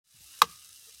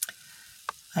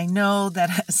I know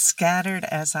that as scattered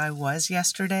as I was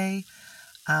yesterday,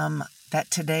 that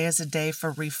today is a day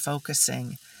for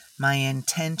refocusing my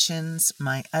intentions,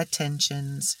 my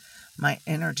attentions, my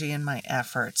energy, and my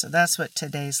effort. So that's what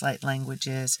today's light language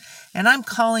is. And I'm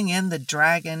calling in the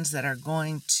dragons that are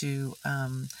going to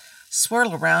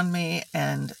swirl around me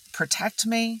and protect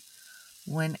me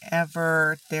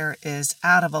whenever there is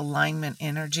out of alignment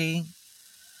energy.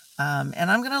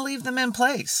 And I'm going to leave them in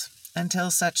place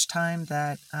until such time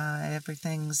that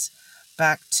everything's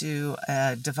back to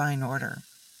divine order.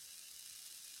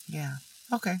 Yeah.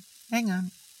 Okay. Hang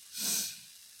on.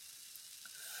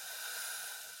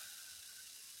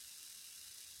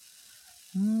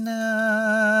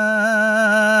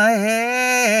 Na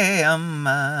ye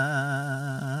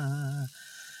amma,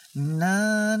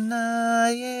 na na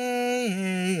ye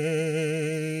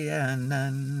na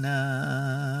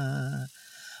na,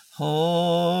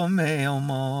 ho me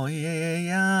omo ye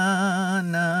ya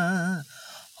na,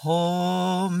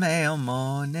 ho me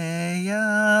omo ne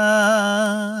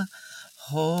ya,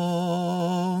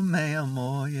 ho me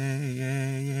omo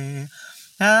ye.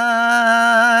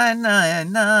 Na na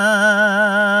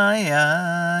na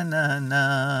ya na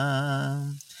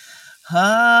na.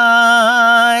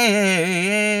 Ha ye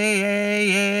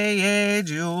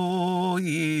jo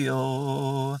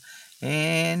yo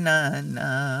e na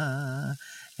na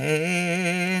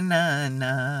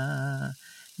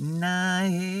na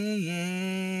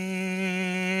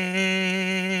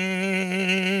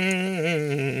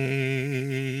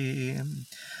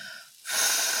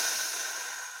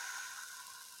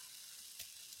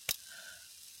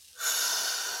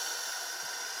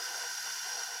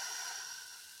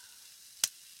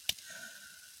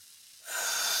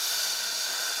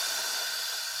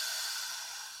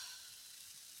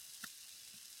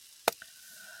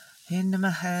in my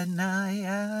head na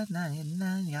ya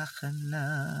na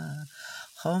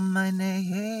home ne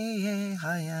ye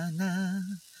hayana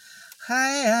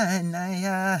hayana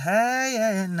ya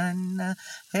hayana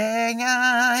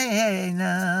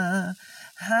hayana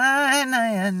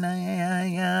hayana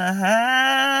ya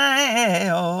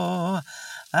hayo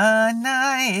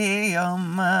anae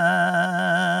oma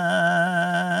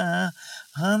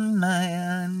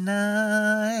Hanayena.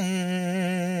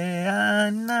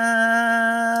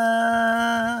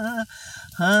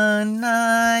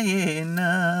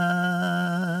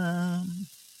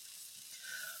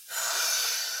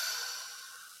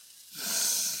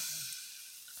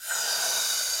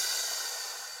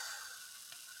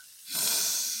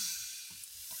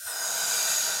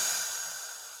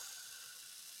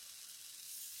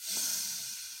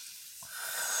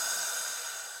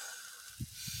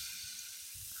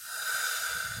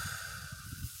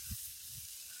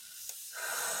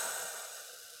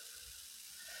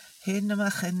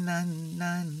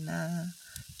 Hinamahanana,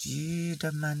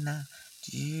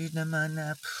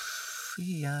 Judamana,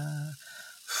 Puya,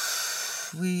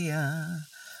 Puya,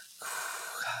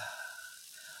 Kuha,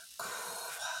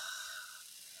 Kuha,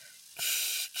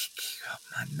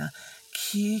 Kikimana,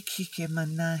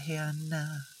 Kikimana,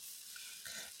 Hiana,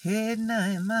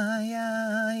 Hinamaya,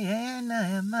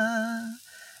 Hinama.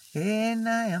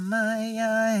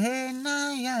 Henayamaya,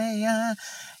 henayaya,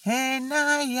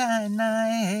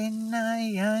 henayana,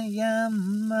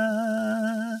 henayayama,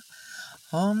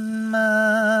 homma,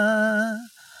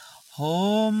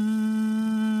 homma,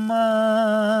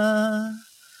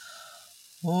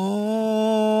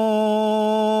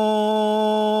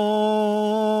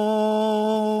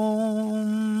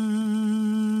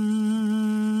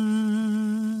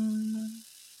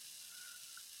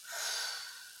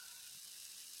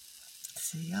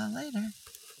 See y'all later.